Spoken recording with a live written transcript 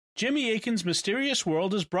Jimmy Akin's Mysterious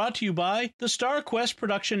World is brought to you by the Star Quest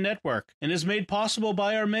Production Network and is made possible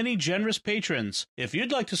by our many generous patrons. If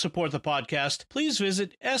you'd like to support the podcast, please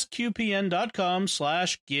visit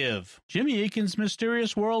sqpn.com/give. Jimmy Akin's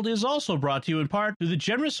Mysterious World is also brought to you in part through the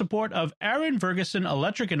generous support of Aaron Ferguson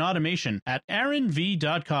Electric and Automation at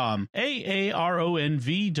aaronv.com,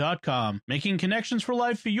 AARONV.com, making connections for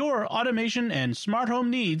life for your automation and smart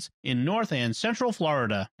home needs in North and Central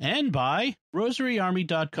Florida. And by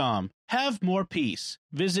rosaryarmy.com. Have more peace.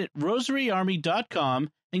 Visit rosaryarmy.com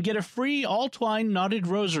and get a free all-twine knotted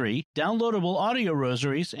rosary, downloadable audio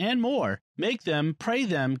rosaries, and more. Make them, pray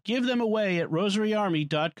them, give them away at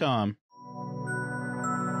rosaryarmy.com.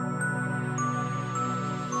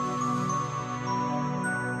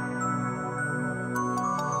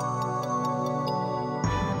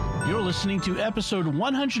 You're listening to episode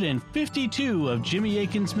 152 of Jimmy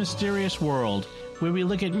Akin's Mysterious World, where we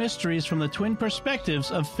look at mysteries from the twin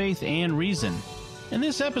perspectives of faith and reason. In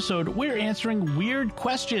this episode, we're answering weird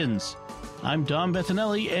questions. I'm Dom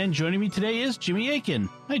Bettinelli, and joining me today is Jimmy Akin.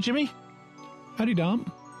 Hi, Jimmy. Howdy,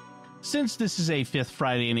 Dom. Since this is a fifth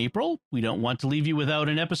Friday in April, we don't want to leave you without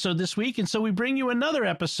an episode this week, and so we bring you another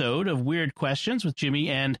episode of Weird Questions with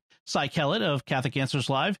Jimmy and Cy Kellett of Catholic Answers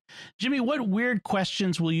Live. Jimmy, what weird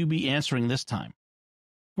questions will you be answering this time?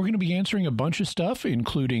 We're going to be answering a bunch of stuff,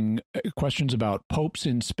 including questions about popes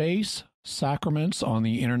in space, sacraments on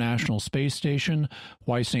the International Space Station,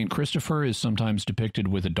 why St. Christopher is sometimes depicted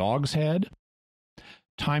with a dog's head,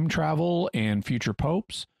 time travel and future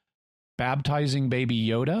popes, baptizing Baby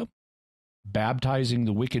Yoda, baptizing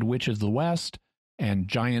the Wicked Witch of the West, and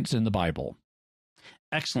giants in the Bible.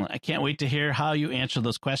 Excellent. I can't wait to hear how you answer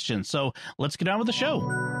those questions. So let's get on with the show.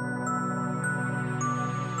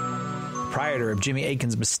 Proprietor of Jimmy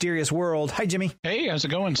Akin's Mysterious World. Hi, Jimmy. Hey, how's it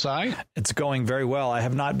going, Cy? It's going very well. I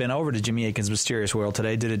have not been over to Jimmy Akin's Mysterious World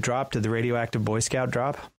today. Did it drop? Did the radioactive Boy Scout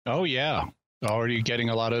drop? Oh, yeah. Already getting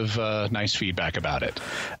a lot of nice feedback about it.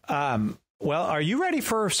 Well, are you ready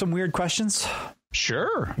for some weird questions?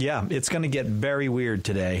 Sure. Yeah, it's going to get very weird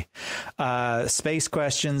today. Space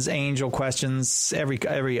questions, angel questions,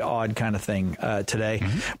 every odd kind of thing today.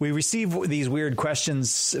 Mm-hmm. We receive these weird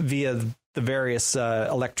questions via the various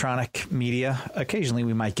electronic media. Occasionally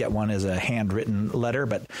we might get one as a handwritten letter,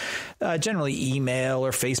 but generally email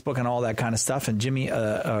or Facebook and all that kind of stuff. And Jimmy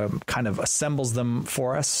kind of assembles them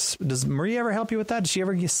for us. Does Marie ever help you with that? Does she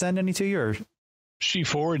ever send any to you? Or? She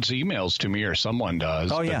forwards emails to me, or someone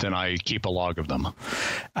does, but then I keep a log of them.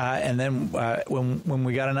 And then when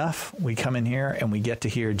we got enough, we come in here and we get to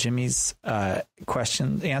hear Jimmy's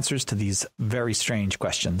answers to these very strange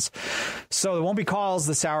questions. So there won't be calls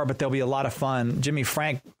this hour, but there'll be a lot of fun. Jimmy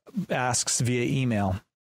Frank asks via email,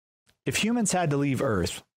 if humans had to leave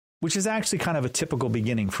Earth, which is actually kind of a typical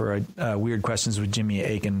beginning for a Weird Questions with Jimmy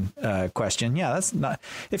Akin question. Yeah, that's not.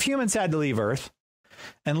 If humans had to leave Earth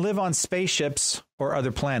and live on spaceships or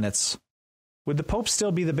other planets, would the Pope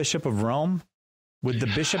still be the Bishop of Rome? Would the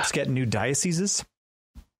bishops get new dioceses?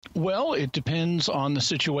 Well, it depends on the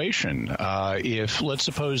situation. If, let's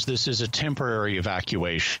suppose this is a temporary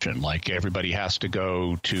evacuation, like everybody has to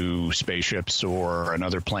go to spaceships or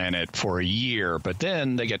another planet for a year, but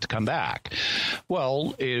then they get to come back.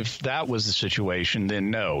 Well, if that was the situation, then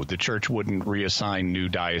no, the church wouldn't reassign new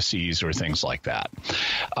dioceses or things like that.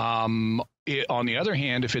 On the other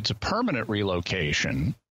hand, if it's a permanent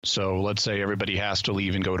relocation, so let's say everybody has to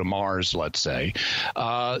leave and go to Mars, let's say,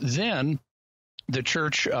 then the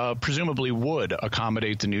church presumably would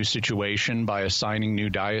accommodate the new situation by assigning new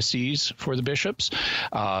dioceses for the bishops.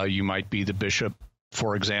 You might be the bishop,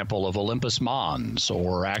 for example, of Olympus Mons,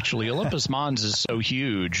 or actually Olympus Mons is so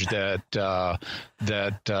huge that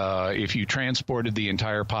if you transported the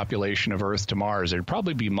entire population of Earth to Mars, there'd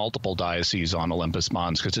probably be multiple dioceses on Olympus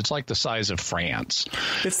Mons because it's like the size of France.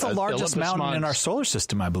 It's the largest mountain in our solar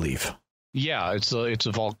system, I believe. Yeah, it's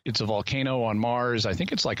a volcano on Mars. I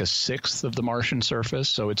think it's like a sixth of the Martian surface,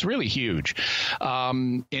 so it's really huge.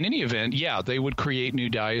 In any event, yeah, they would create new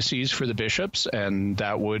dioceses for the bishops, and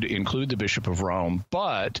that would include the Bishop of Rome.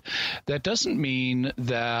 But that doesn't mean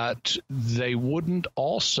that they wouldn't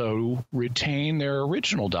also retain their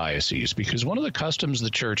original diocese, because one of the customs the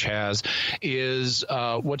church has is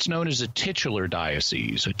what's known as a titular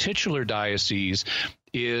diocese. A titular diocese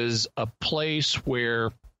is a place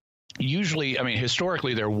where usually, I mean,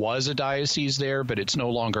 historically there was a diocese there, but it's no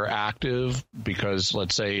longer active because,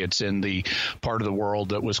 let's say, it's in the part of the world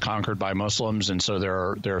that was conquered by Muslims, and so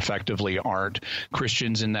there effectively aren't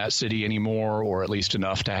Christians in that city anymore, or at least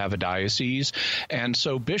enough to have a diocese. And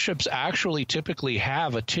so bishops actually typically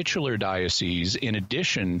have a titular diocese in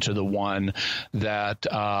addition to the one that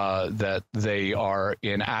they are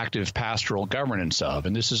in active pastoral governance of.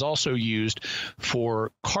 And this is also used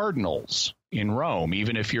for cardinals in Rome.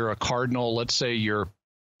 Even if you're a cardinal, let's say you're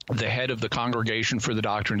the head of the Congregation for the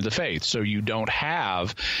Doctrine of the Faith, so you don't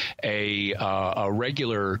have a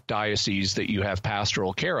regular diocese that you have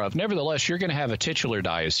pastoral care of. Nevertheless, you're going to have a titular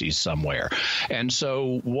diocese somewhere. And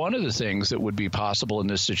so one of the things that would be possible in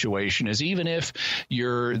this situation is even if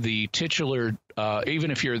you're the titular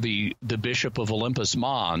even if you're the Bishop of Olympus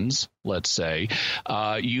Mons, let's say,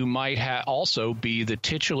 you might also be the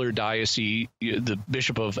titular diocese, the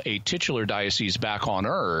bishop of a titular diocese back on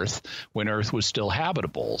Earth when Earth was still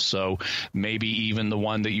habitable. So maybe even the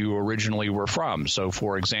one that you originally were from. So,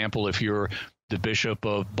 for example, if you're the Bishop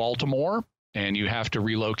of Baltimore and you have to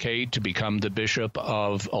relocate to become the Bishop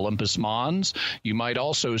of Olympus Mons, you might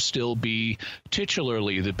also still be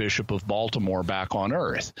titularly the Bishop of Baltimore back on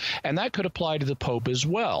Earth. And that could apply to the Pope as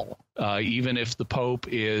well. Even if the Pope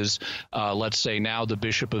is, let's say, now the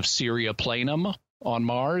Bishop of Syria Planum on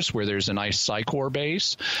Mars, where there's a nice Psychor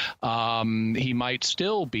base, he might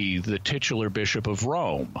still be the titular Bishop of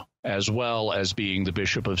Rome, as well as being the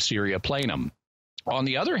Bishop of Syria Planum. On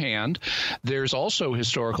the other hand, there's also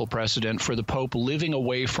historical precedent for the Pope living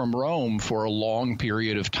away from Rome for a long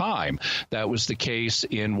period of time. That was the case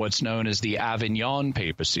in what's known as the Avignon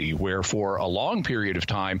papacy, where for a long period of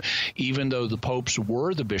time, even though the popes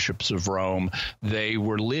were the bishops of Rome, they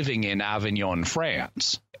were living in Avignon,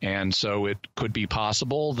 France. And so it could be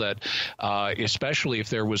possible that, especially if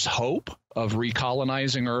there was hope of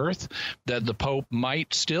recolonizing Earth, that the Pope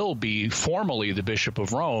might still be formally the Bishop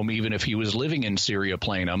of Rome, even if he was living in Syria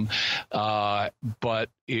Planum, but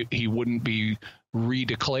he wouldn't be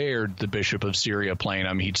redeclared the Bishop of Syria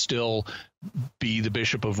Planum. He'd still be the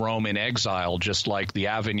Bishop of Rome in exile, just like the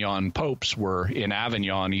Avignon popes were in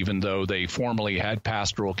Avignon, even though they formally had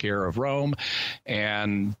pastoral care of Rome,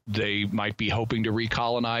 and they might be hoping to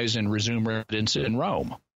recolonize and resume residence in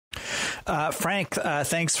Rome. Frank,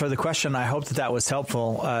 thanks for the question. I hope that was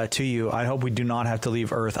helpful to you. I hope we do not have to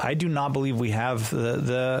leave Earth. I do not believe we have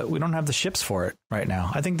we don't have the ships for it right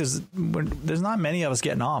now. I think there's not many of us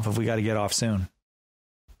getting off if we got to get off soon.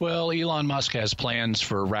 Well, Elon Musk has plans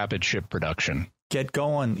for rapid ship production. Get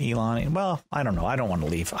going, Elon. Well, I don't know. I don't want to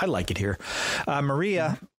leave. I like it here.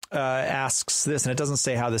 Maria asks this, and it doesn't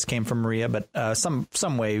say how this came from Maria, but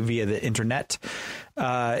some way via the internet.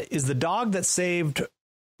 Is the dog that saved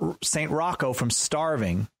St. Rocco from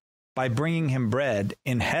starving by bringing him bread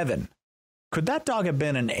in heaven, could that dog have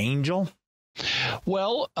been an angel?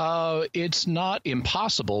 Well, it's not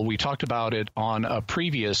impossible. We talked about it on a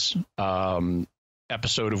previous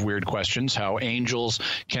episode of Weird Questions, how angels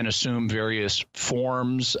can assume various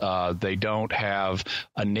forms. They don't have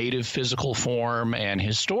a native physical form. And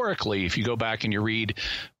historically, if you go back and you read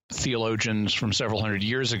theologians from several hundred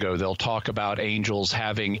years ago, they'll talk about angels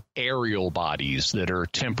having aerial bodies that are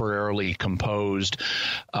temporarily composed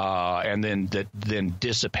and then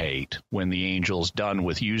dissipate when the angel's done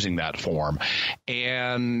with using that form.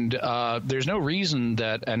 And there's no reason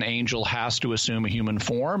that an angel has to assume a human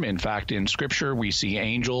form. In fact, in Scripture, we see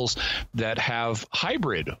angels that have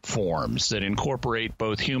hybrid forms that incorporate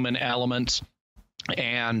both human elements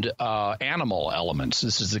and animal elements.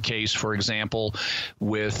 This is the case, for example,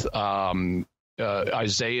 with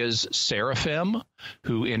Isaiah's seraphim,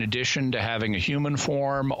 who, in addition to having a human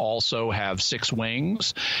form, also have 6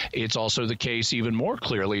 wings. It's also the case even more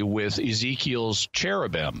clearly with Ezekiel's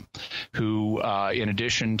cherubim, who, in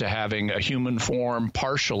addition to having a human form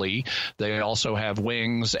partially, they also have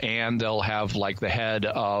wings, and they'll have like the head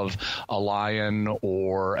of a lion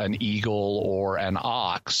or an eagle or an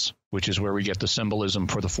ox, which is where we get the symbolism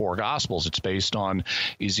for the 4 Gospels. It's based on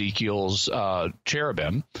Ezekiel's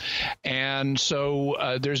cherubim. And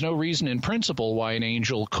so there's no reason in principle why an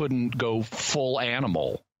angel couldn't go full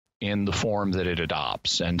animal in the form that it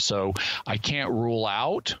adopts. And so I can't rule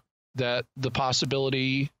out that the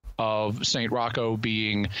possibility of St. Rocco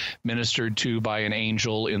being ministered to by an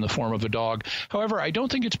angel in the form of a dog. However, I don't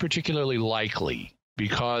think it's particularly likely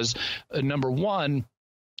because, number one,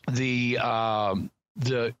 the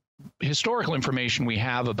historical information we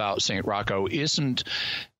have about St. Rocco isn't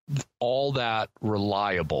all that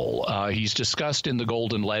reliable. He's discussed in the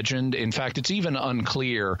Golden Legend. In fact, it's even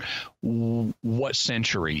unclear what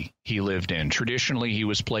century he lived in. Traditionally, he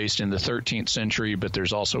was placed in the 13th century, but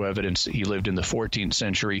there's also evidence that he lived in the 14th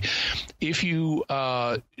century. If you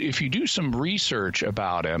do some research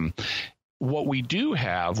about him, what we do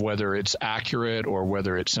have, whether it's accurate or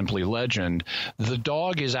whether it's simply legend, the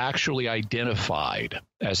dog is actually identified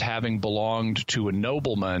as having belonged to a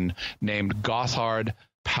nobleman named Gotthard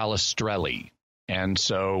Palestrelli. And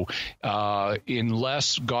so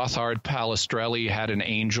unless Gotthard Palestrelli had an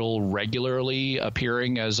angel regularly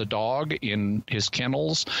appearing as a dog in his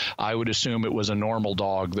kennels, I would assume it was a normal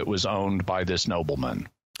dog that was owned by this nobleman.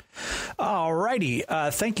 All righty.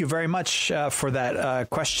 Thank you very much for that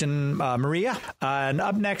question, Maria. And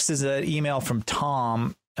up next is an email from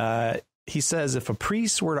Tom. He says, if a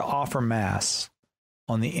priest were to offer Mass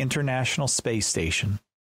on the International Space Station,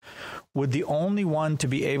 would the only one to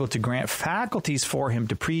be able to grant faculties for him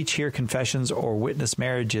to preach, hear confessions, or witness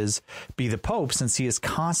marriages be the Pope, since he is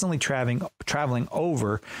constantly traveling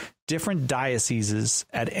over different dioceses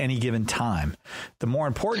at any given time? The more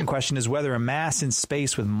important question is whether a Mass in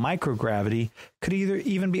space with microgravity could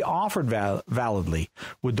even be offered validly.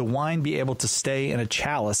 Would the wine be able to stay in a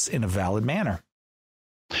chalice in a valid manner?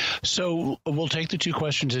 So we'll take the two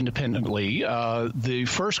questions independently. The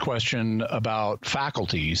first question about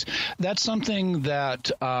faculties, that's something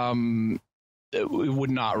that would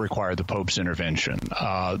not require the Pope's intervention.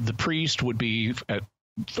 The priest would be, at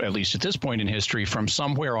least at this point in history, from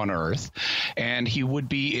somewhere on Earth, and he would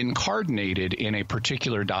be incarnated in a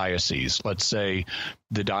particular diocese, let's say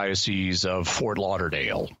the Diocese of Fort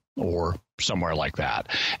Lauderdale or somewhere like that.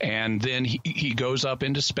 And then he goes up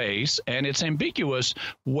into space, and it's ambiguous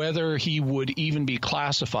whether he would even be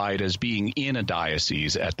classified as being in a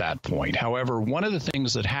diocese at that point. However, one of the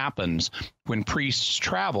things that happens when priests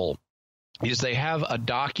travel is they have a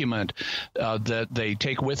document that they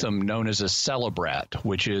take with them known as a celebret,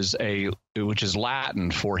 which is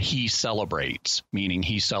Latin for he celebrates, meaning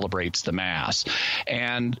he celebrates the Mass.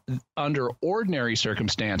 And under ordinary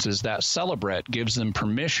circumstances, that celebret gives them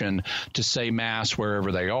permission to say Mass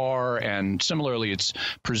wherever they are. And similarly, it's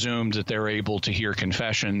presumed that they're able to hear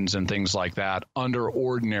confessions and things like that under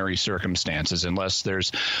ordinary circumstances, unless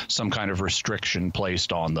there's some kind of restriction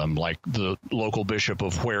placed on them, like the local bishop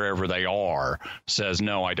of wherever they are says,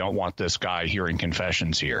 no, I don't want this guy hearing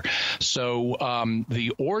confessions here. So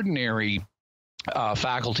the ordinary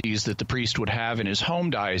faculties that the priest would have in his home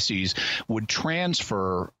diocese would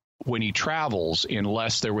transfer when he travels,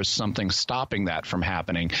 unless there was something stopping that from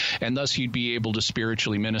happening. And thus he'd be able to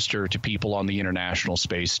spiritually minister to people on the International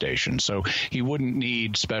Space Station. So he wouldn't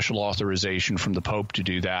need special authorization from the Pope to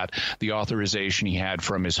do that. The authorization he had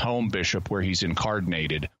from his home bishop, where he's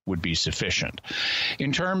incarnated, would be sufficient.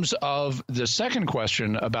 In terms of the second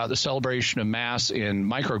question about the celebration of Mass in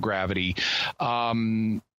microgravity,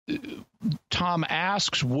 Tom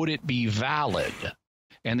asks, would it be valid?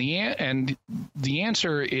 And the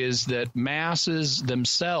answer is that Masses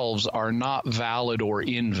themselves are not valid or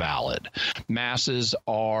invalid. Masses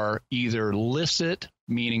are either licit,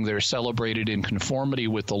 meaning they're celebrated in conformity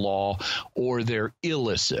with the law, or they're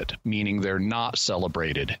illicit, meaning they're not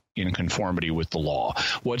celebrated in conformity with the law.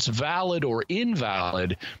 What's valid or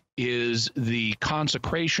invalid is the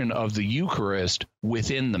consecration of the Eucharist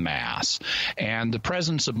within the Mass. And the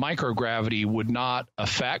presence of microgravity would not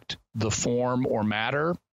affect the form or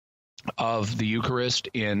matter of the Eucharist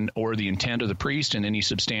or the intent of the priest in any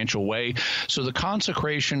substantial way. So the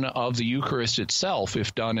consecration of the Eucharist itself,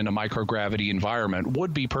 if done in a microgravity environment,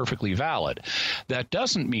 would be perfectly valid. That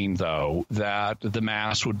doesn't mean, though, that the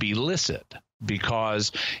Mass would be licit,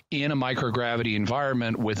 because in a microgravity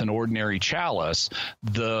environment with an ordinary chalice,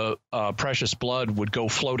 the precious blood would go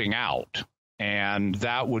floating out. And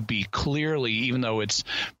that would be clearly, even though it's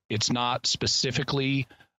not specifically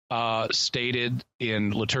stated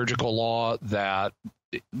in liturgical law that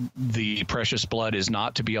the precious blood is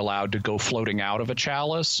not to be allowed to go floating out of a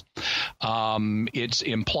chalice, it's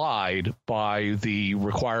implied by the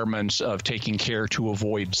requirements of taking care to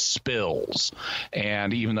avoid spills.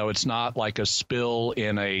 And even though it's not like a spill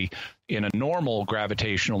in a normal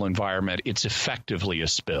gravitational environment, it's effectively a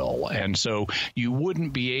spill. And so you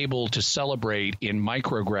wouldn't be able to celebrate in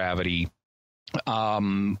microgravity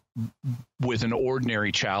with an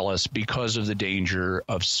ordinary chalice because of the danger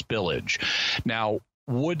of spillage. Now,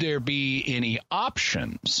 would there be any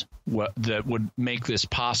options that would make this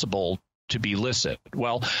possible to be licit?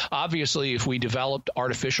 Well, obviously, if we developed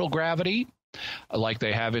artificial gravity, like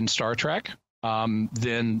they have in Star Trek,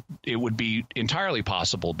 then it would be entirely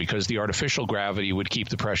possible, because the artificial gravity would keep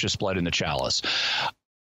the precious blood in the chalice.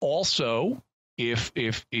 Also, if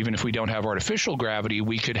even if we don't have artificial gravity,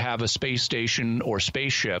 we could have a space station or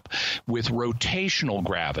spaceship with rotational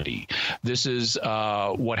gravity. This is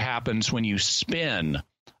what happens when you spin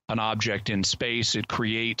an object in space. It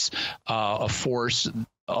creates a force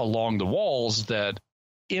along the walls that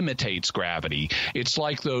imitates gravity. It's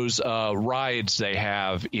like those rides they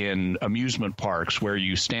have in amusement parks where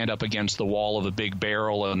you stand up against the wall of a big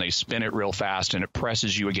barrel and they spin it real fast and it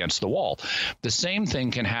presses you against the wall. The same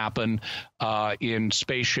thing can happen in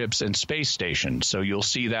spaceships and space stations. So you'll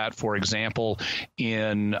see that, for example,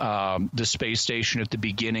 in the space station at the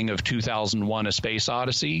beginning of 2001: A Space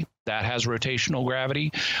Odyssey. That has rotational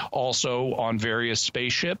gravity. Also on various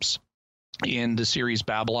spaceships. In the series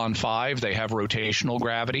Babylon 5, they have rotational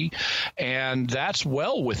gravity, and that's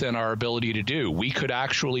well within our ability to do. We could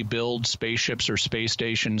actually build spaceships or space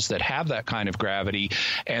stations that have that kind of gravity,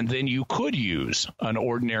 and then you could use an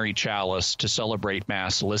ordinary chalice to celebrate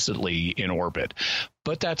Mass illicitly in orbit.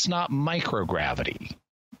 But that's not microgravity.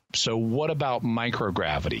 So what about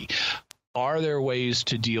microgravity? Are there ways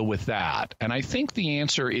to deal with that? And I think the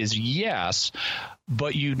answer is yes,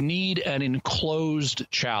 but you need an enclosed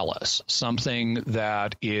chalice, something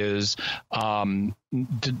that is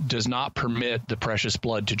does not permit the precious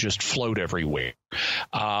blood to just float everywhere.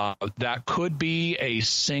 That could be a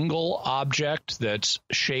single object that's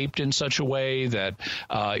shaped in such a way that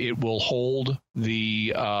it will hold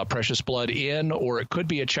the precious blood in, or it could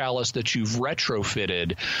be a chalice that you've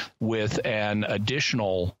retrofitted with an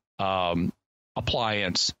additional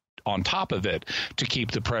appliance on top of it to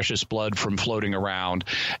keep the precious blood from floating around.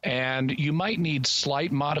 And you might need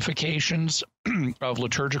slight modifications of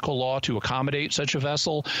liturgical law to accommodate such a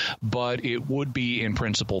vessel, but it would be in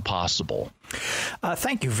principle possible.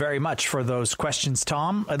 Thank you very much for those questions,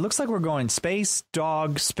 Tom. It looks like we're going space,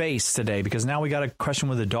 dog, space today, because now we got a question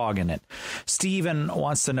with a dog in it. Stephen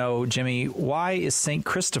wants to know, Jimmy, why is St.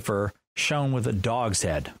 Christopher shown with a dog's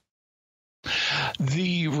head?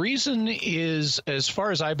 The reason is, as far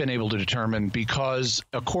as I've been able to determine, because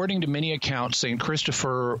according to many accounts, St.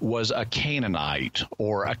 Christopher was a Canaanite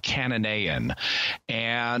or a Cananaean.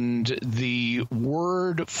 And the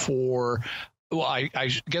word for, well, I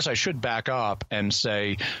guess I should back up and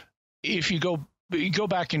say, if you go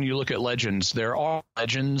back and you look at legends, there are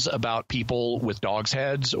legends about people with dogs'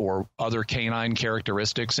 heads or other canine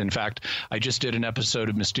characteristics. In fact, I just did an episode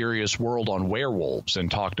of Mysterious World on werewolves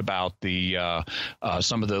and talked about the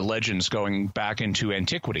some of the legends going back into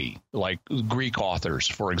antiquity, like Greek authors,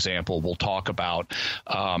 for example, will talk about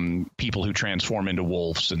people who transform into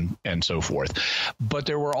wolves and so forth. But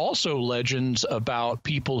there were also legends about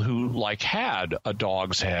people who had a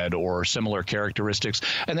dog's head or similar characteristics,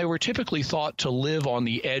 and they were typically thought to live on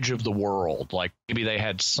the edge of the world. Like maybe they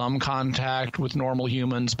had some contact with normal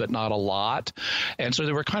humans, but not a lot. And so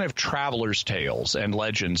there were kind of travelers' tales and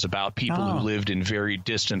legends about people who lived in very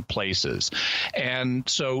distant places. And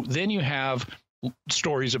so then you have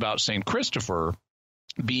stories about St. Christopher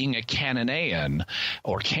being a Cananaean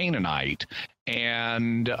or Canaanite.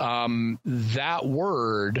 And that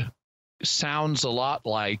word sounds a lot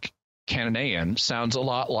like Cananaean, sounds a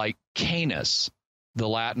lot like Canis, the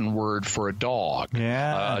Latin word for a dog.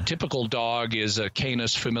 Yeah. A typical dog is a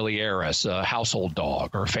Canis familiaris, a household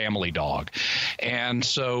dog or a family dog. And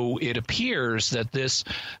so it appears that this,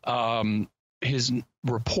 his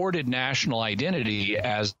reported national identity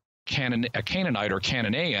as a Canaanite or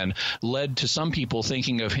Cananaean led to some people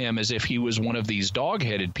thinking of him as if he was one of these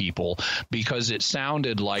dog-headed people because it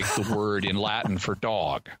sounded like the word in Latin for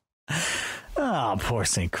dog. Oh, poor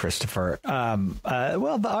St. Christopher.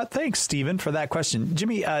 Thanks, Stephen, for that question.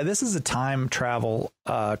 Jimmy, this is a time travel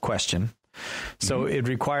question. So it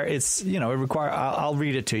requires, I'll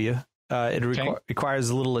read it to you. Requires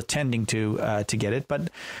a little attending to get it. But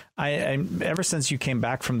I ever since you came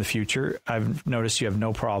back from the future, I've noticed you have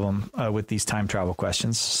no problem with these time travel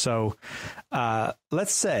questions. So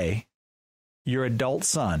let's say your adult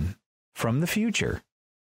son from the future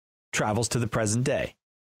travels to the present day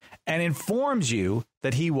and informs you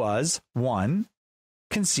that he was, 1,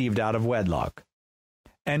 conceived out of wedlock,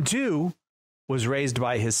 and 2, was raised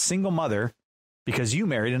by his single mother because you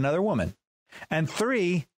married another woman, and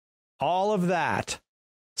 3, all of that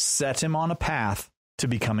set him on a path to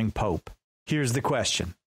becoming Pope. Here's the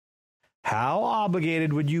question. How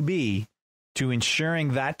obligated would you be to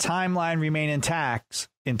ensuring that timeline remain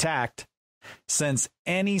intact, since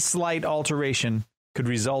any slight alteration could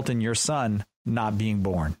result in your son not being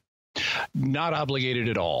born? Not obligated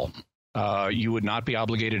at all. You would not be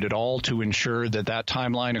obligated at all to ensure that that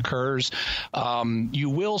timeline occurs. You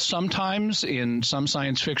will sometimes, in some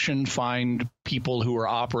science fiction, find people who are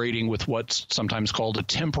operating with what's sometimes called a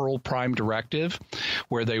temporal prime directive,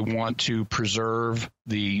 where they want to preserve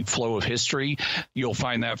the flow of history. You'll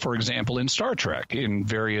find that, for example, in Star Trek, in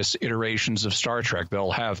various iterations of Star Trek.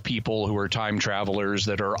 They'll have people who are time travelers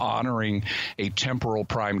that are honoring a temporal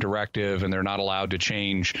prime directive, and they're not allowed to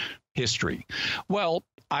change history. Well,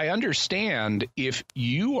 I understand if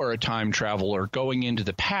you are a time traveler going into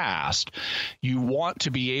the past, you want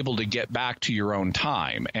to be able to get back to your own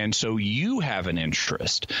time. And so you have an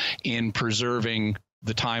interest in preserving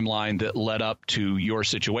the timeline that led up to your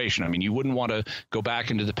situation. I mean, you wouldn't want to go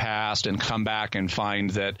back into the past and come back and find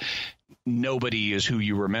that nobody is who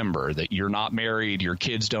you remember, that you're not married, your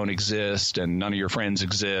kids don't exist, and none of your friends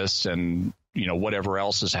exist, and whatever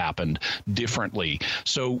else has happened differently.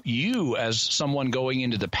 So you, as someone going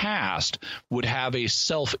into the past, would have a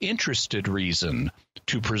self-interested reason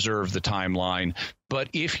to preserve the timeline. But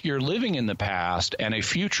if you're living in the past and a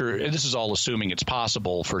future, this is all assuming it's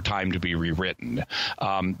possible for time to be rewritten.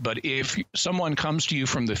 But if someone comes to you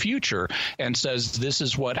from the future and says, this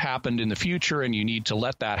is what happened in the future and you need to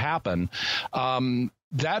let that happen,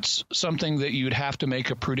 that's something that you'd have to make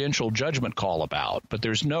a prudential judgment call about. But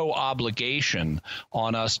there's no obligation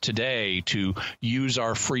on us today to use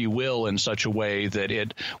our free will in such a way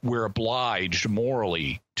that we're obliged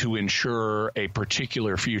morally to ensure a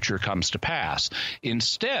particular future comes to pass.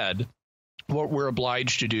 Instead, what we're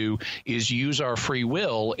obliged to do is use our free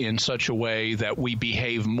will in such a way that we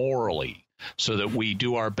behave morally, so that we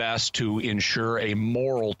do our best to ensure a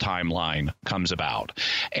moral timeline comes about.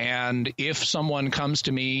 And if someone comes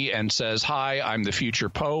to me and says, hi, I'm the future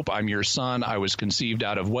Pope, I'm your son, I was conceived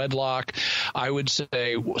out of wedlock, I would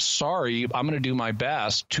say, sorry, I'm going to do my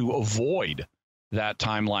best to avoid that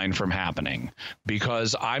timeline from happening,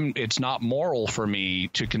 because it's not moral for me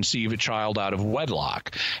to conceive a child out of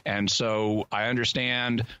wedlock. And so I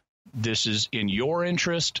understand this is in your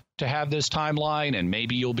interest to have this timeline, and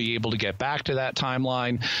maybe you'll be able to get back to that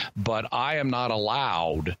timeline, but I am not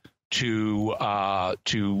allowed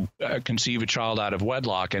to conceive a child out of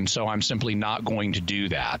wedlock, and so I'm simply not going to do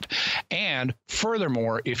that. And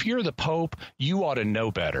furthermore, if you're the Pope, you ought to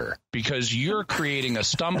know better, because you're creating a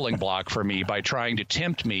stumbling block for me by trying to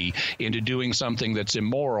tempt me into doing something that's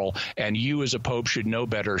immoral, and you as a Pope should know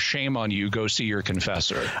better. Shame on you. Go see your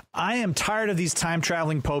confessor. I am tired of these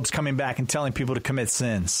time-traveling popes coming back and telling people to commit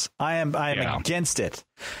sins. I am against it.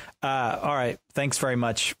 All right. Thanks very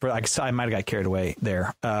much. I might have got carried away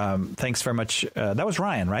there. Thanks very much. That was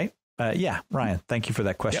Ryan, right? Yeah, Ryan. Thank you for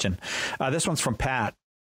that question. Yep. This one's from Pat.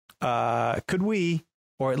 Could we,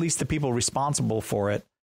 or at least the people responsible for it,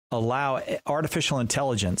 allow artificial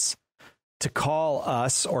intelligence to call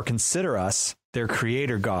us or consider us their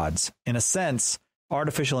creator gods? In a sense,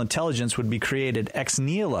 artificial intelligence would be created ex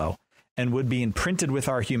nihilo and would be imprinted with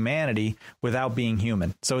our humanity without being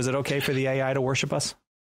human. So is it okay for the AI to worship us?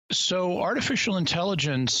 So artificial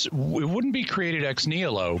intelligence, it wouldn't be created ex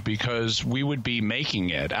nihilo, because we would be making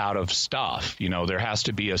it out of stuff. There has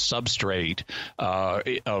to be a substrate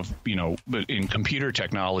in computer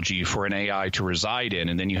technology for an AI to reside in,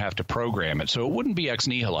 and then you have to program it. So it wouldn't be ex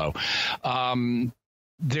nihilo.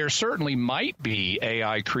 There certainly might be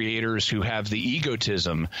AI creators who have the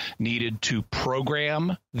egotism needed to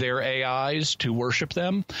program their AIs to worship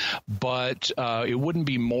them, but it wouldn't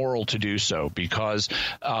be moral to do so, because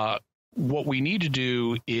what we need to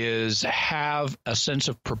do is have a sense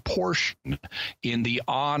of proportion in the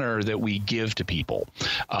honor that we give to people.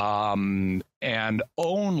 And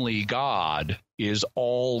only God is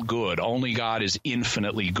all good. Only God is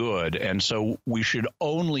infinitely good. And so we should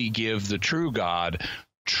only give the true God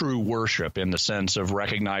true worship, in the sense of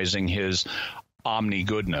recognizing his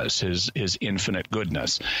omni-goodness, his infinite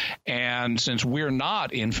goodness. And since we're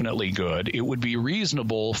not infinitely good, it would be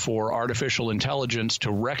reasonable for artificial intelligence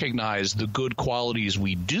to recognize the good qualities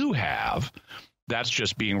we do have. That's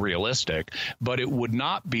just being realistic. But it would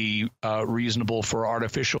not be reasonable for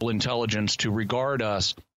artificial intelligence to regard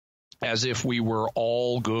us as if we were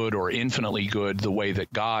all good or infinitely good the way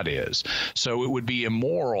that God is. So it would be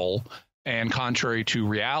immoral and contrary to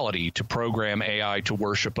reality to program AI to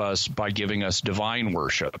worship us by giving us divine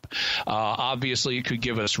worship. Obviously, it could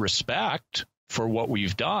give us respect for what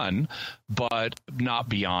we've done, but not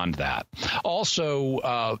beyond that.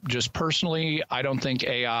 Also, just personally, I don't think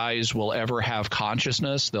AIs will ever have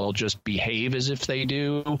consciousness. They'll just behave as if they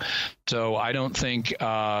do. So I don't think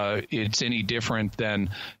it's any different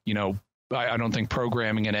than, I don't think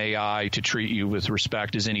programming an AI to treat you with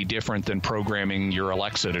respect is any different than programming your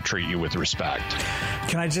Alexa to treat you with respect.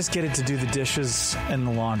 Can I just get it to do the dishes and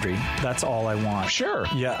the laundry? That's all I want. Sure.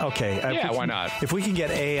 Yeah. Okay. Yeah. Why not? If we can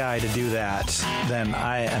get AI to do that, then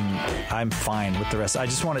I'm fine with the rest. I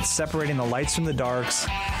just want it separating the lights from the darks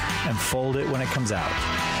and fold it when it comes out.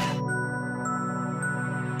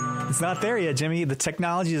 It's not there yet, Jimmy. The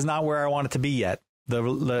technology is not where I want it to be yet.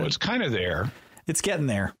 Well, it's kind of there. It's getting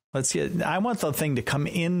there. I want the thing to come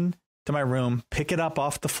in to my room, pick it up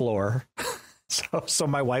off the floor, so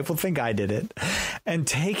my wife will think I did it, and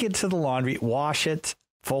take it to the laundry, wash it,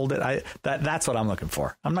 fold it. That's what I'm looking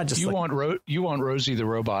for. I'm not just you want Rosie the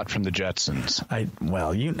robot from the Jetsons.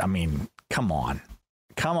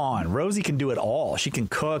 Come on. Rosie can do it all. She can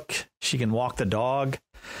cook. She can walk the dog.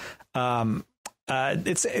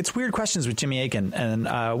 It's weird questions with Jimmy Akin,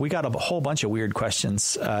 and we got a whole bunch of weird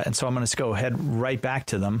questions, and so I'm going to go ahead right back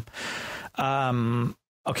to them.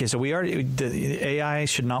 Okay, so the AI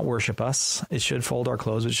should not worship us. It should fold our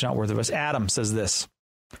clothes. It should not worship us. Adam says this: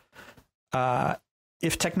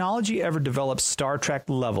 if technology ever develops Star Trek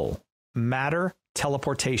level matter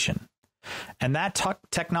teleportation, and that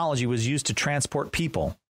technology was used to transport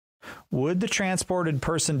people, would the transported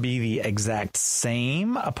person be the exact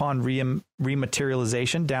same upon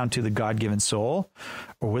rematerialization down to the God-given soul?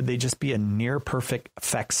 Or would they just be a near-perfect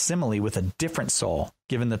facsimile with a different soul,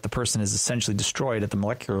 given that the person is essentially destroyed at the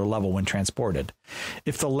molecular level when transported?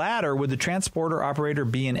 If the latter, would the transporter operator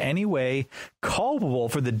be in any way culpable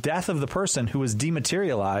for the death of the person who was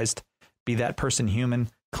dematerialized, be that person human,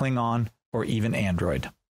 Klingon, or even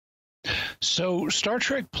android? So Star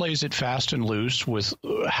Trek plays it fast and loose with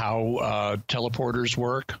how teleporters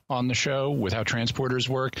work on the show, with how transporters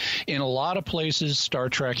work. In a lot of places, Star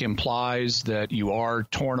Trek implies that you are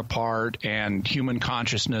torn apart and human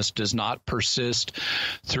consciousness does not persist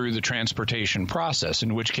through the transportation process,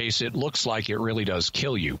 in which case it looks like it really does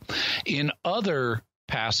kill you. In other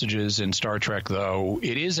passages in Star Trek, though,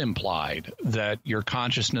 it is implied that your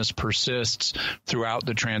consciousness persists throughout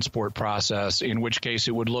the transport process, in which case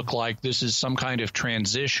it would look like this is some kind of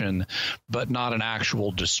transition, but not an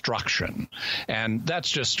actual destruction. And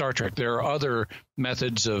that's just Star Trek. There are other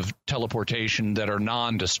methods of teleportation that are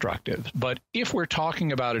non-destructive. But if we're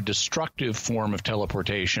talking about a destructive form of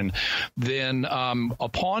teleportation, then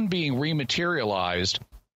upon being rematerialized,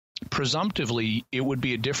 presumptively, it would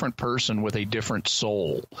be a different person with a different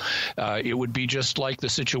soul. It would be just like the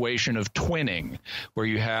situation of twinning, where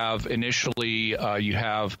you have initially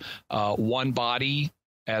one body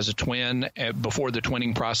as a twin before the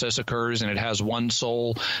twinning process occurs, and it has one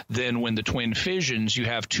soul. Then when the twin fissions, you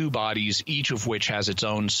have two bodies, each of which has its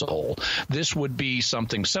own soul. This would be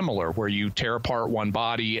something similar, where you tear apart one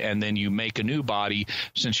body and then you make a new body.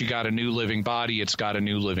 Since you got a new living body, it's got a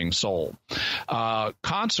new living soul.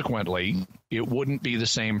 Consequently, it wouldn't be the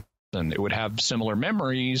same. It would have similar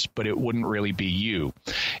memories, but it wouldn't really be you.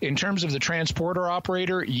 In terms of the transporter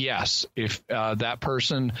operator, yes, if that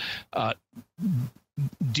person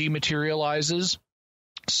dematerializes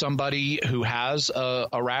somebody who has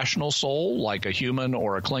a rational soul, like a human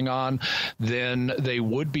or a Klingon, then they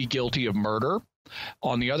would be guilty of murder.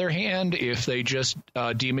 On the other hand, if they just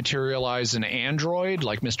dematerialize an android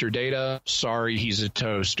like Mr. Data, sorry, he's a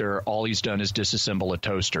toaster. All he's done is disassemble a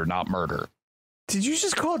toaster, not murder. Did you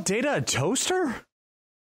just call Data a toaster?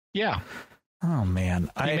 Yeah. Oh, man.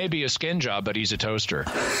 He may be a skin job, but he's a toaster.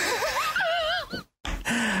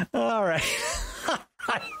 All right.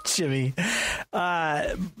 Jimmy. All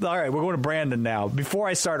right, we're going to Brandon now. Before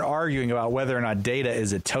I start arguing about whether or not Data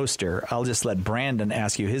is a toaster, I'll just let Brandon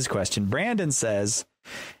ask you his question. Brandon says,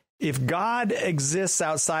 if God exists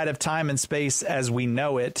outside of time and space as we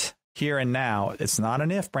know it here and now, it's not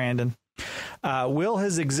an if, Brandon, will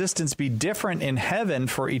his existence be different in heaven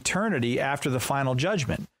for eternity after the final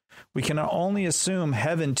judgment? We can only assume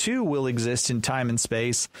heaven, too, will exist in time and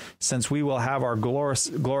space, since we will have our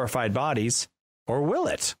glorified bodies. Or will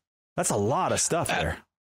it? That's a lot of stuff there.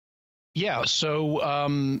 Yeah,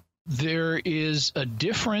 so there is a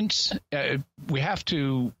difference. We have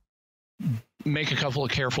to make a couple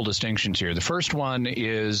of careful distinctions here. The first one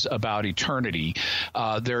is about eternity.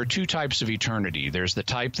 There are two types of eternity. There's the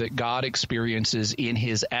type that God experiences in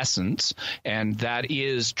his essence, and that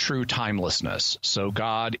is true timelessness. So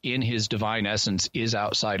God, in his divine essence, is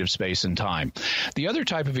outside of space and time. The other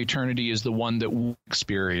type of eternity is the one that we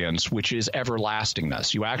experience, which is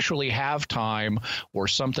everlastingness. You actually have time or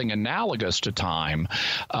something analogous to time,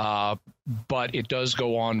 but it does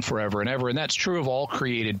go on forever and ever. And that's true of all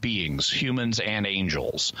created beings, humans and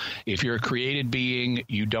angels. If you're a created being,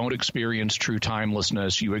 you don't experience true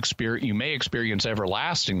timelessness. You may experience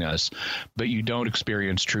everlastingness, but you don't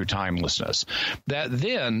experience true timelessness. That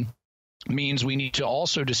then means we need to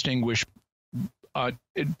also distinguish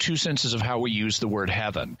two senses of how we use the word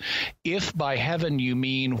heaven. If by heaven you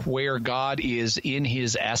mean where God is in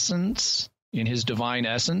his essence, in his divine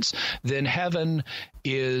essence, then heaven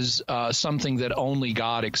is something that only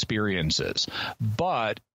God experiences.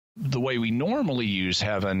 But the way we normally use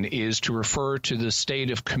heaven is to refer to the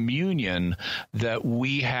state of communion that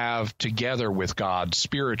we have together with God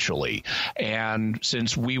spiritually. And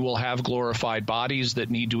since we will have glorified bodies that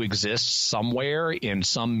need to exist somewhere in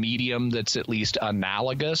some medium that's at least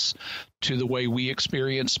analogous to the way we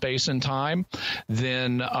experience space and time,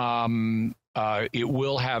 then it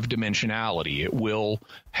will have dimensionality. It will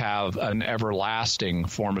have an everlasting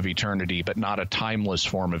form of eternity, but not a timeless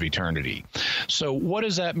form of eternity. So what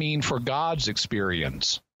does that mean for God's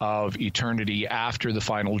experience of eternity after the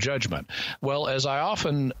final judgment? Well, as I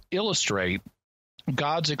often illustrate,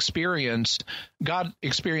 God experiences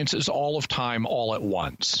all of time all at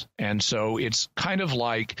once. And so it's kind of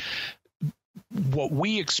like what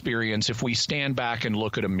we experience if we stand back and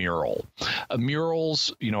look at a mural.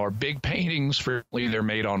 Murals, are big paintings. Frequently, they're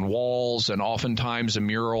made on walls, and oftentimes a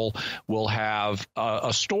mural will have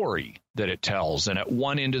a story that it tells. And at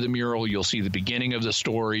one end of the mural, you'll see the beginning of the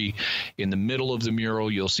story. In the middle of the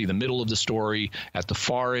mural, you'll see the middle of the story. At the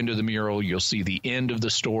far end of the mural, you'll see the end of the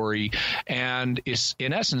story. And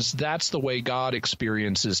in essence, that's the way God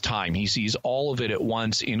experiences time. He sees all of it at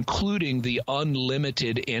once, including the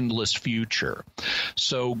unlimited, endless future.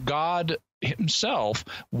 So God himself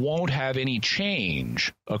won't have any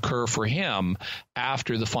change occur for him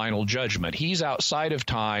after the final judgment. He's outside of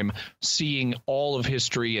time, seeing all of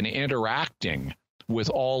history and interacting with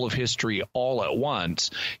all of history all at once.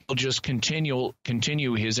 He'll just continue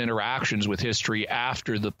his interactions with history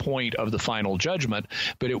after the point of the final judgment,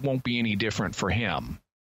 but it won't be any different for him.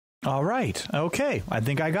 All right. Okay. I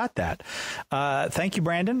think I got that. Thank you,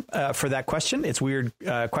 Brandon, for that question. It's Weird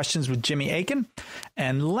Questions with Jimmy Akin.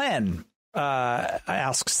 And Len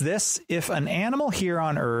asks this: if an animal here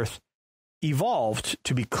on Earth evolved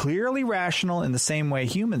to be clearly rational in the same way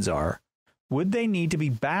humans are, would they need to be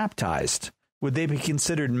baptized? Would they be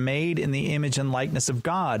considered made in the image and likeness of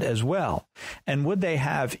God as well? And would they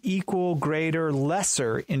have equal, greater,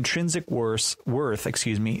 lesser intrinsic worth,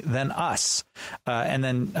 than us? And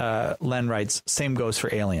then Len writes, same goes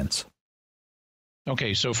for aliens.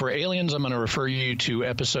 Okay, so for aliens, I'm going to refer you to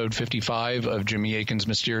episode 55 of Jimmy Akin's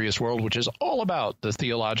Mysterious World, which is all about the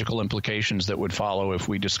theological implications that would follow if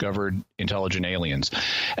we discovered intelligent aliens.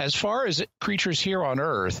 As far as creatures here on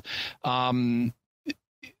Earth,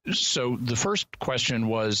 so the first question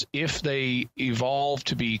was, if they evolved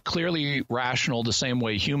to be clearly rational the same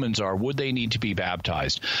way humans are, would they need to be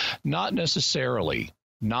baptized? Not necessarily.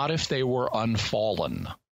 Not if they were unfallen.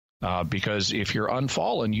 Because if you're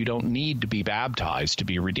unfallen, you don't need to be baptized to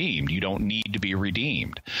be redeemed. You don't need to be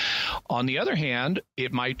redeemed. On the other hand,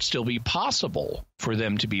 it might still be possible for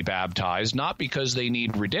them to be baptized, not because they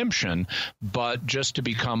need redemption, but just to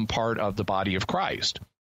become part of the body of Christ.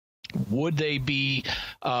 Would they be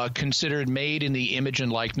considered made in the image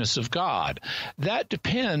and likeness of God? That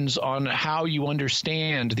depends on how you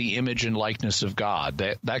understand the image and likeness of God.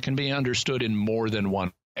 That can be understood in more than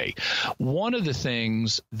one way. One of the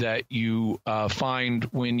things that you find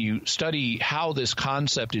when you study how this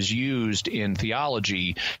concept is used in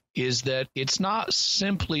theology is that it's not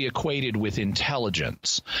simply equated with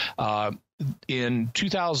intelligence. In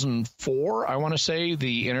 2004, I want to say,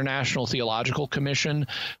 the International Theological Commission,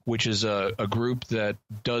 which is a group that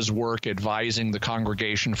does work advising the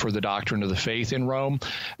Congregation for the Doctrine of the Faith in Rome,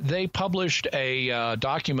 they published a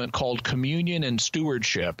document called Communion and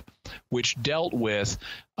Stewardship, which dealt with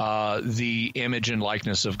the image and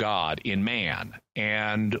likeness of God in man.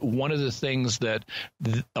 And one of the things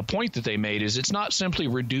a point that they made is it's not simply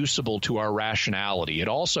reducible to our rationality. It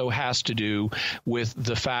also has to do with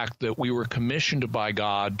the fact that we were commissioned by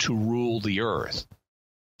God to rule the earth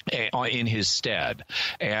in his stead.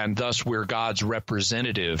 And thus we're God's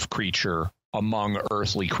representative creature among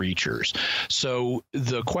earthly creatures. So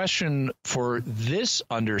the question for this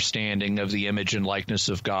understanding of the image and likeness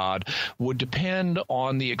of God would depend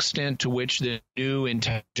on the extent to which the new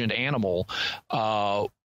intelligent animal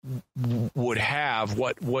would have,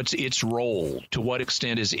 what's its role, to what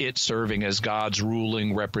extent is it serving as God's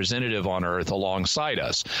ruling representative on earth alongside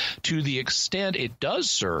us. To the extent it does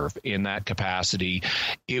serve in that capacity,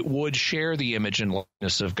 it would share the image and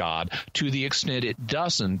likeness of God. To the extent it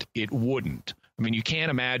doesn't, it wouldn't. I mean, you can't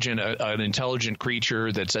imagine an intelligent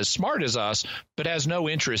creature that's as smart as us but has no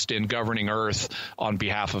interest in governing earth on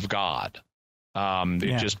behalf of God.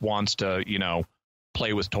 It just wants to,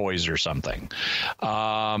 play with toys or something,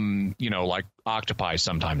 like octopi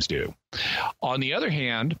sometimes do. On the other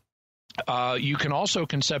hand, you can also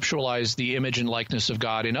conceptualize the image and likeness of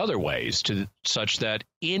God in other ways, such that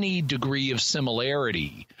any degree of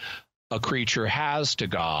similarity a creature has to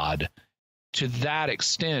God, to that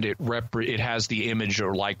extent, it has the image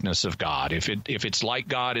or likeness of God. If it's like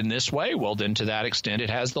God in this way, well, then to that extent, it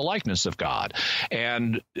has the likeness of God.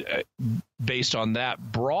 And based on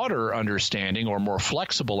that broader understanding, or more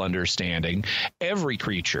flexible understanding, every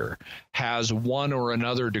creature has one or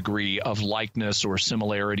another degree of likeness or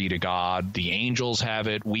similarity to God. The angels have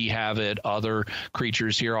it, we have it, other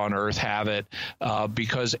creatures here on earth have it,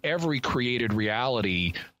 because every created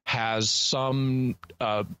reality has some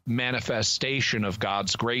manifestation of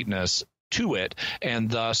God's greatness to it, and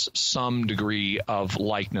thus some degree of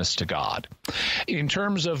likeness to God. In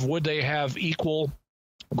terms of would they have equal,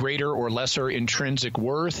 greater, or lesser intrinsic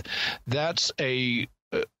worth, that's a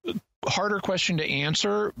harder question to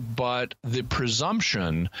answer, but the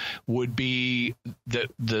presumption would be that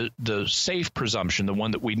the safe presumption, the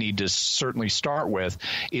one that we need to certainly start with,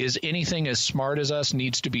 is anything as smart as us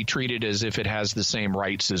needs to be treated as if it has the same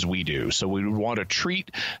rights as we do. So we would want to treat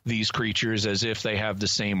these creatures as if they have the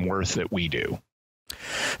same worth that we do.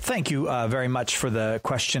 Thank you very much for the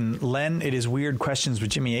question, Len. It is Weird Questions with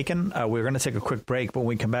Jimmy Akin. We're going to take a quick break, but when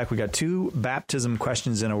we come back, we got 2 baptism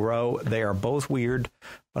questions in a row. They are both weird,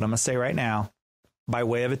 but I'm going to say right now, by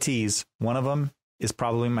way of a tease, one of them is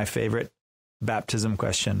probably my favorite baptism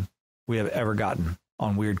question we have ever gotten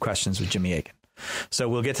on Weird Questions with Jimmy Akin. So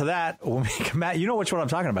we'll get to that when we come back. You know which one I'm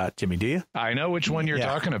talking about, Jimmy, do you? I know which one you're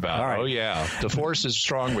talking about. Right. Oh, yeah. The force is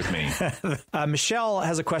strong with me. Michelle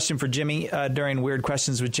has a question for Jimmy during Weird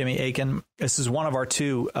Questions with Jimmy Akin. This is one of our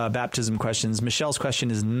 2 baptism questions. Michelle's question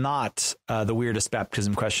is not the weirdest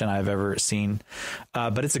baptism question I've ever seen,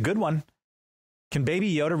 but it's a good one. Can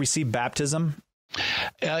Baby Yoda receive baptism?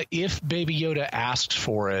 If Baby Yoda asks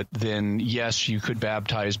for it, then yes, you could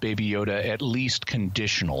baptize Baby Yoda, at least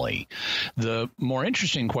conditionally. The more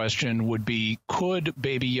interesting question would be, could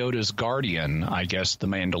Baby Yoda's guardian, I guess the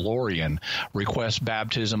Mandalorian, request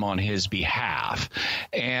baptism on his behalf?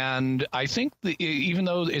 And I think even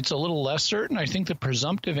though it's a little less certain, I think the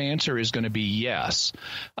presumptive answer is going to be yes,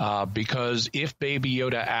 because if Baby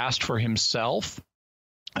Yoda asked for himself,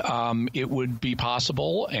 it would be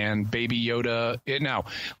possible, and Baby Yoda. Now,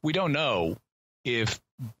 we don't know if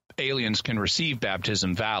aliens can receive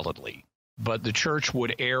baptism validly, but the church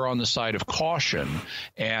would err on the side of caution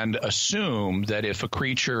and assume that if a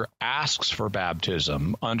creature asks for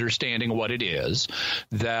baptism, understanding what it is,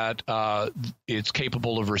 that it's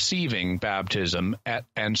capable of receiving baptism,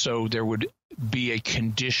 and so there would be a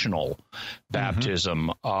conditional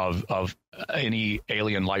baptism of any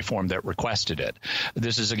alien life form that requested it.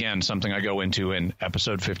 This is, again, something I go into in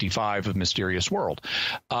episode 55 of Mysterious World.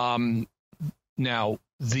 Now,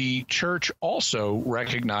 the church also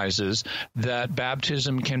recognizes that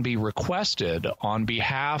baptism can be requested on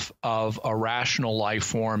behalf of a rational life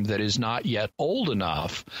form that is not yet old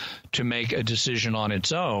enough to make a decision on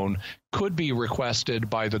its own, could be requested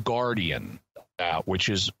by the guardian, which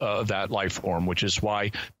is that life form, which is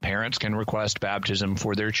why parents can request baptism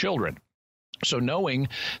for their children. So knowing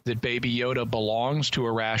that Baby Yoda belongs to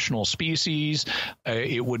a rational species,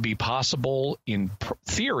 it would be possible in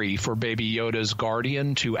theory for Baby Yoda's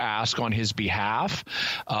guardian to ask on his behalf.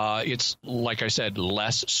 It's, like I said,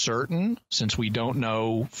 less certain, since we don't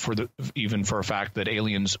know even for a fact that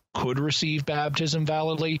aliens could receive baptism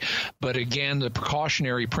validly. But again, the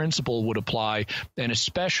precautionary principle would apply, and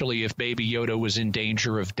especially if Baby Yoda was in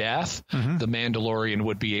danger of death, the Mandalorian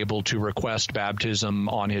would be able to request baptism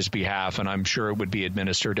on his behalf, and I'm sure it would be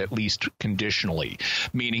administered at least conditionally,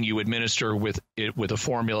 meaning you administer with a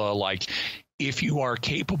formula like, if you are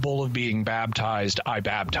capable of being baptized, I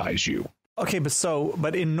baptize you. Okay,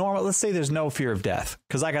 but in normal, let's say there's no fear of death,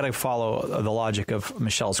 because I got to follow the logic of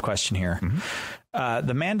Michelle's question here.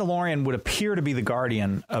 The Mandalorian would appear to be the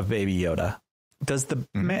guardian of Baby Yoda. Does the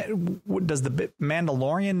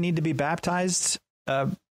Mandalorian need to be baptized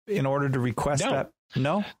in order to request that?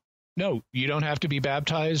 No? No, you don't have to be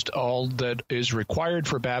baptized. All that is required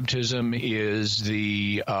for baptism is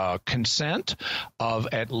the consent of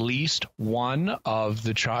at least one of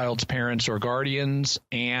the child's parents or guardians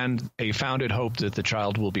and a founded hope that the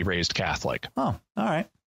child will be raised Catholic. Oh, all right.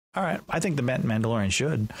 All right. I think the Mandalorian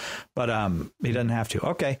should, but he doesn't have to.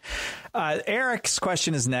 Okay. Eric's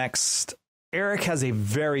question is next. Eric has a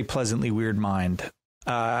very pleasantly weird mind.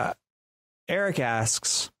 Eric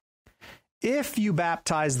asks, if you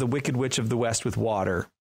baptize the Wicked Witch of the West with water,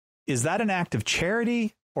 is that an act of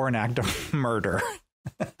charity or an act of murder?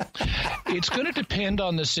 It's going to depend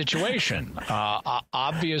on the situation.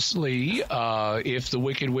 Obviously, if the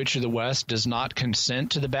Wicked Witch of the West does not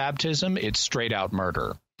consent to the baptism, it's straight out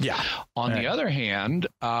murder. Yeah. On the other hand,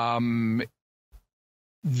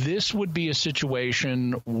 this would be a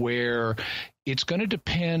situation where it's going to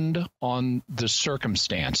depend on the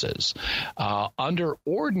circumstances. Under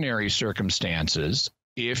ordinary circumstances,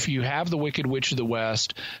 if you have the Wicked Witch of the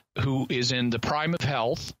West who is in the prime of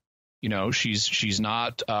health, you know, she's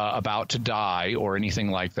not about to die or anything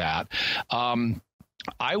like that,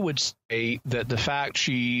 I would say that the fact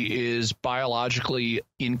she is biologically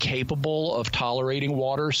incapable of tolerating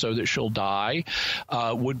water so that she'll die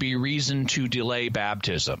would be reason to delay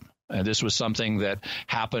baptism. This was something that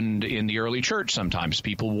happened in the early church. Sometimes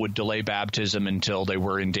people would delay baptism until they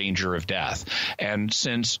were in danger of death. And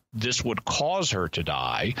since this would cause her to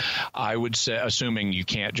die, I would say, assuming you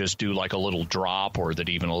can't just do like a little drop or that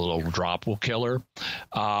even a little drop will kill her,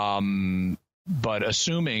 but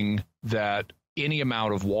assuming that any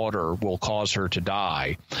amount of water will cause her to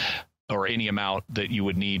die, or any amount that you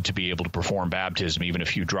would need to be able to perform baptism, even a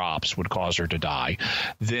few drops would cause her to die,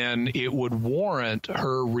 then it would warrant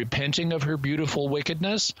her repenting of her beautiful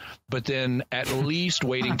wickedness, but then at least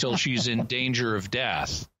waiting till she's in danger of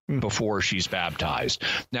death before she's baptized.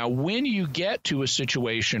 Now, when you get to a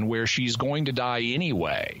situation where she's going to die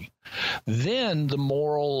anyway, then the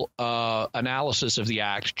moral analysis of the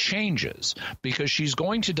act changes, because she's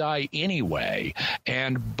going to die anyway.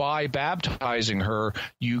 And by baptizing her,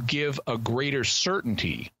 you give a greater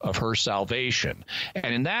certainty of her salvation.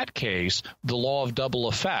 And in that case, the law of double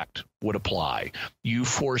effect would apply. You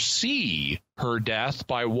foresee her death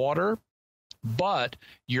by water, but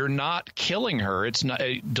you're not killing her. It's not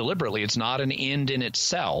deliberately. It's not an end in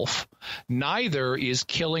itself. Neither is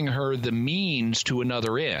killing her the means to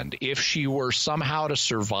another end. If she were somehow to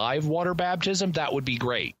survive water baptism, that would be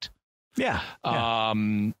great. Yeah.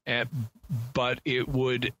 But it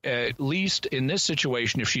would, at least in this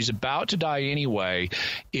situation, if she's about to die anyway,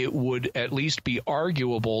 it would at least be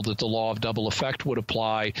arguable that the law of double effect would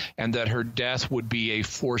apply and that her death would be a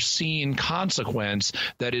foreseen consequence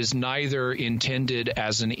that is neither intended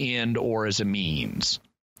as an end or as a means.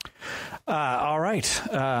 All right.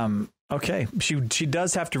 Okay. She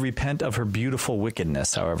does have to repent of her beautiful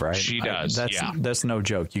wickedness, however. She does. That's no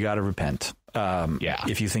joke. You got to repent.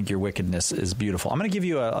 If you think your wickedness is beautiful. I'm going to give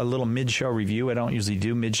you a little mid-show review. I don't usually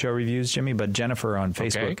do mid-show reviews, Jimmy, but Jennifer on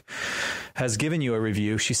Facebook has given you a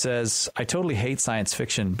review. She says, I totally hate science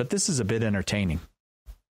fiction, but this is a bit entertaining.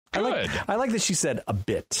 Good. I like that she said a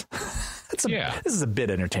bit. This is a bit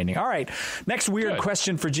entertaining. All right. Next weird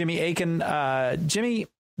question for Jimmy Akin. Jimmy,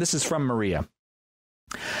 this is from Maria.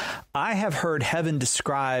 I have heard heaven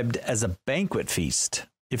described as a banquet feast.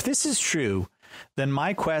 If this is true, then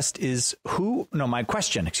my question is who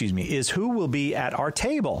will be at our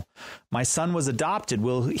table? My son was adopted.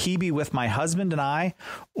 Will he be with my husband and I,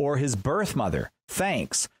 or his birth mother?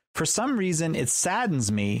 Thanks. For some reason, it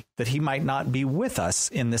saddens me that he might not be with us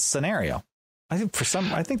in this scenario. I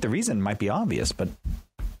think the reason might be obvious, but.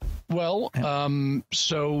 Well,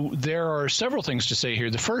 so there are several things to say here.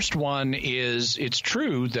 The first one is it's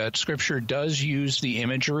true that Scripture does use the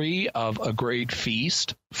imagery of a great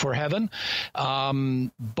feast for heaven,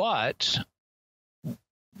 but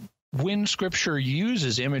when Scripture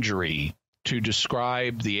uses imagery to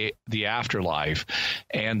describe the afterlife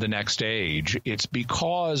and the next age, it's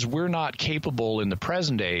because we're not capable in the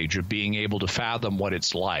present age of being able to fathom what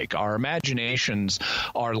it's like. Our imaginations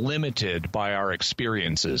are limited by our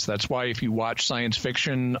experiences. That's why if you watch science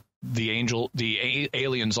fiction, the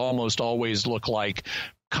aliens almost always look like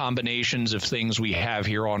combinations of things we have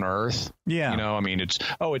here on Earth. Yeah. You know, I mean, it's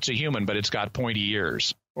a human, but it's got pointy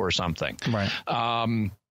ears or something. Right.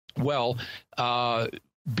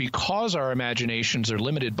 Because our imaginations are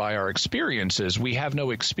limited by our experiences, we have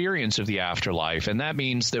no experience of the afterlife. And that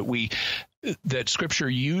means that Scripture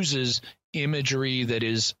uses imagery that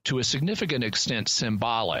is to a significant extent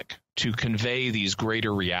symbolic to convey these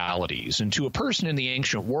greater realities. And to a person in the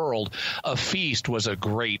ancient world, a feast was a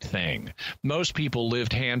great thing. Most people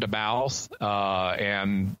lived hand to mouth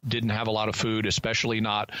and didn't have a lot of food, especially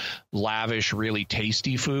not lavish, really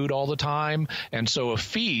tasty food all the time. And so a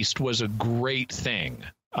feast was a great thing.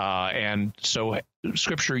 And so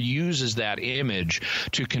Scripture uses that image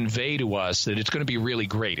to convey to us that it's going to be really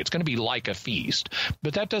great. It's going to be like a feast.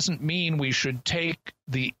 But that doesn't mean we should take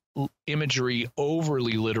the imagery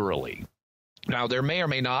overly literally. Now, there may or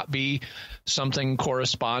may not be something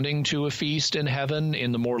corresponding to a feast in heaven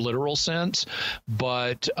in the more literal sense,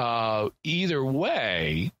 but either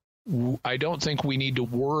way, I don't think we need to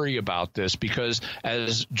worry about this because,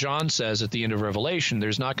 as John says at the end of Revelation,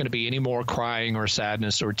 there's not going to be any more crying or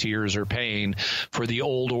sadness or tears or pain, for the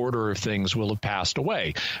old order of things will have passed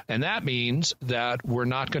away. And that means that we're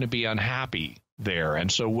not going to be unhappy there,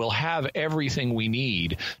 and so we'll have everything we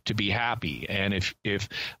need to be happy. And if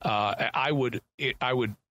I would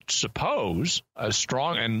suppose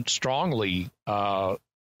strongly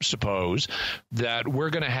suppose that we're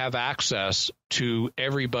going to have access to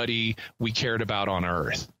everybody we cared about on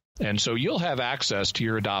earth. And so you'll have access to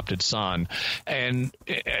your adopted son, and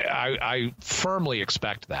I firmly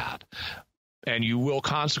expect that, and you will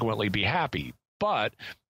consequently be happy. But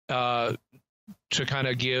to kind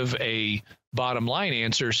of give a bottom line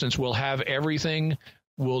answer, since we'll have everything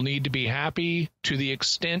we'll need to be happy, to the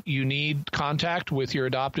extent you need contact with your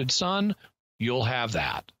adopted son, you'll have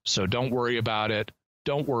that. So don't worry about it.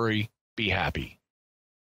 Don't worry. Be happy.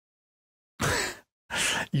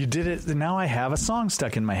 You did it. Now I have a song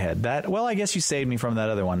stuck in my head. Well, I guess you saved me from that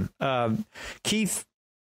other one. Keith,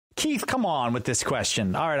 come on with this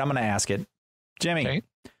question. All right, I'm going to ask it. Jimmy, okay.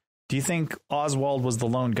 Do you think Oswald was the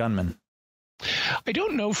lone gunman? I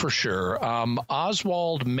don't know for sure.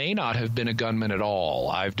 Oswald may not have been a gunman at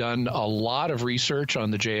all. I've done a lot of research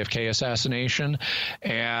on the JFK assassination,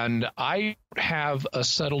 and I have a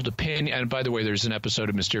settled opinion. And by the way, there's an episode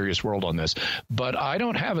of Mysterious World on this, but I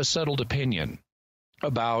don't have a settled opinion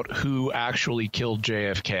about who actually killed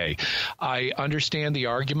JFK. I understand the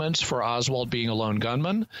arguments for Oswald being a lone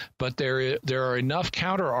gunman, but there are enough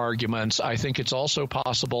counter arguments. I think it's also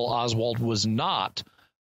possible Oswald was not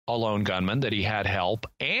a lone gunman, that he had help,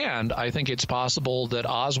 and I think it's possible that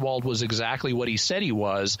Oswald was exactly what he said he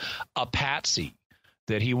was, a patsy,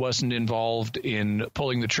 that he wasn't involved in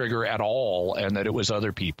pulling the trigger at all, and that it was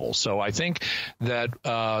other people. So I think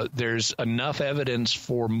that there's enough evidence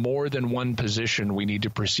for more than one position. We need to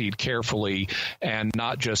proceed carefully and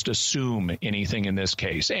not just assume anything in this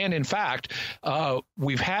case. And in fact,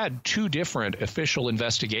 we've had two different official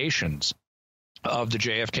investigations of the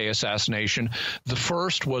JFK assassination. The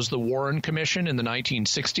first was the Warren Commission in the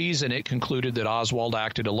 1960s, and it concluded that Oswald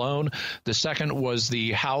acted alone. The second was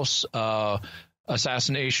the House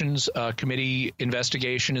Assassinations Committee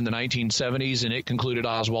investigation in the 1970s, and it concluded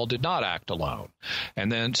Oswald did not act alone.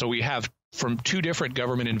 And then, so we have, from two different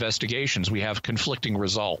government investigations, we have conflicting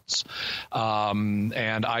results. And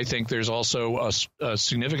I think there's also a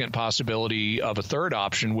significant possibility of a third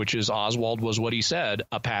option, which is Oswald was what he said,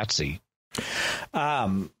 a patsy.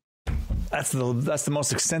 That's the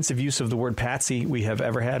most extensive use of the word patsy we have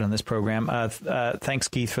ever had on this program. Thanks,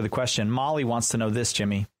 Keith, for the question. Molly wants to know this,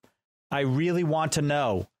 Jimmy. I really want to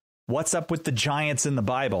know what's up with the giants in the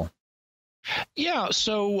Bible. Yeah,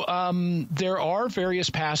 so there are various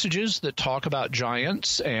passages that talk about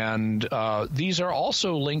giants, and these are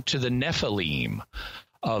also linked to the Nephilim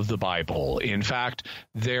of the Bible. In fact,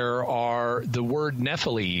 the word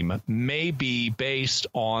Nephilim may be based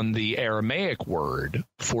on the Aramaic word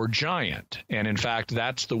for giant. And in fact,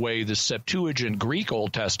 that's the way the Septuagint Greek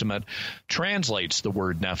Old Testament translates the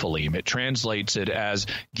word Nephilim. It translates it as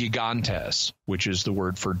gigantes, which is the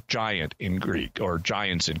word for giant in Greek, or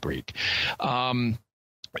giants in Greek.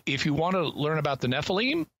 If you want to learn about the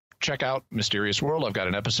Nephilim, check out Mysterious World. I've got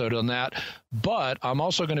an episode on that. But I'm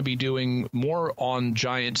also going to be doing more on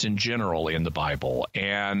giants in general in the Bible.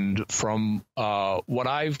 And from what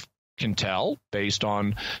I can tell, based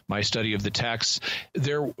on my study of the text,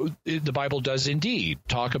 the Bible does indeed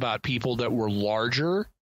talk about people that were larger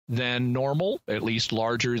than normal, at least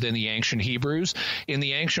larger than the ancient Hebrews. In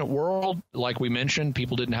the ancient world, like we mentioned,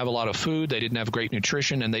 people didn't have a lot of food, they didn't have great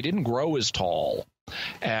nutrition, and they didn't grow as tall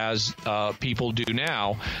as people do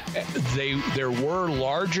now. There were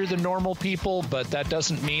larger than normal people, but that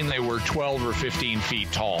doesn't mean they were 12 or 15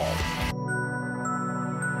 feet tall.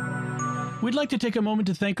 We'd like to take a moment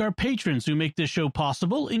to thank our patrons who make this show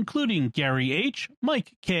possible, including Gary H.,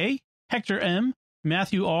 Mike K., Hector M.,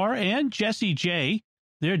 Matthew R., and Jesse J.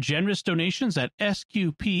 Their generous donations at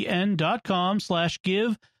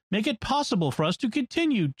sqpn.com/give make it possible for us to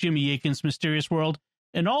continue Jimmy Akin's Mysterious World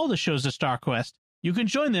and all the shows at StarQuest. You can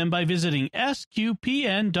join them by visiting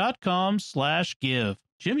sqpn.com/give.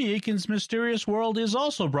 Jimmy Akin's Mysterious World is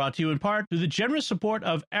also brought to you in part through the generous support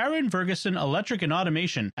of Aaron Ferguson Electric and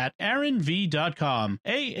Automation at aaronv.com,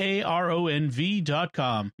 AARONV.com,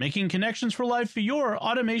 making connections for life for your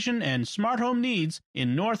automation and smart home needs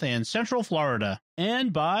in North and Central Florida.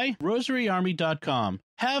 And by rosaryarmy.com.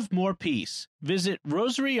 Have more peace. Visit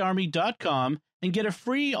rosaryarmy.com and get a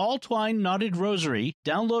free all-twine knotted rosary,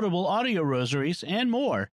 downloadable audio rosaries, and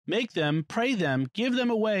more. Make them, pray them, give them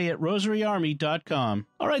away at rosaryarmy.com.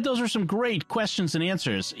 All right, those are some great questions and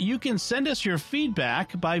answers. You can send us your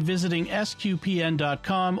feedback by visiting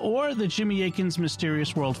sqpn.com or the Jimmy Akin's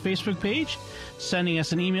Mysterious World Facebook page, sending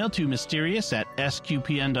us an email to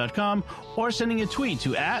mysterious@sqpn.com, or sending a tweet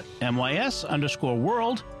to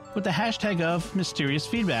 @MYS_world with the hashtag of Mysterious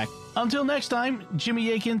Feedback. Until next time,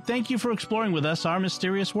 Jimmy Akin, thank you for exploring with us our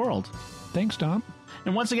mysterious world. Thanks, Dom.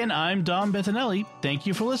 And once again, I'm Dom Bettinelli. Thank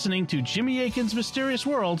you for listening to Jimmy Akin's Mysterious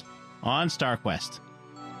World on StarQuest.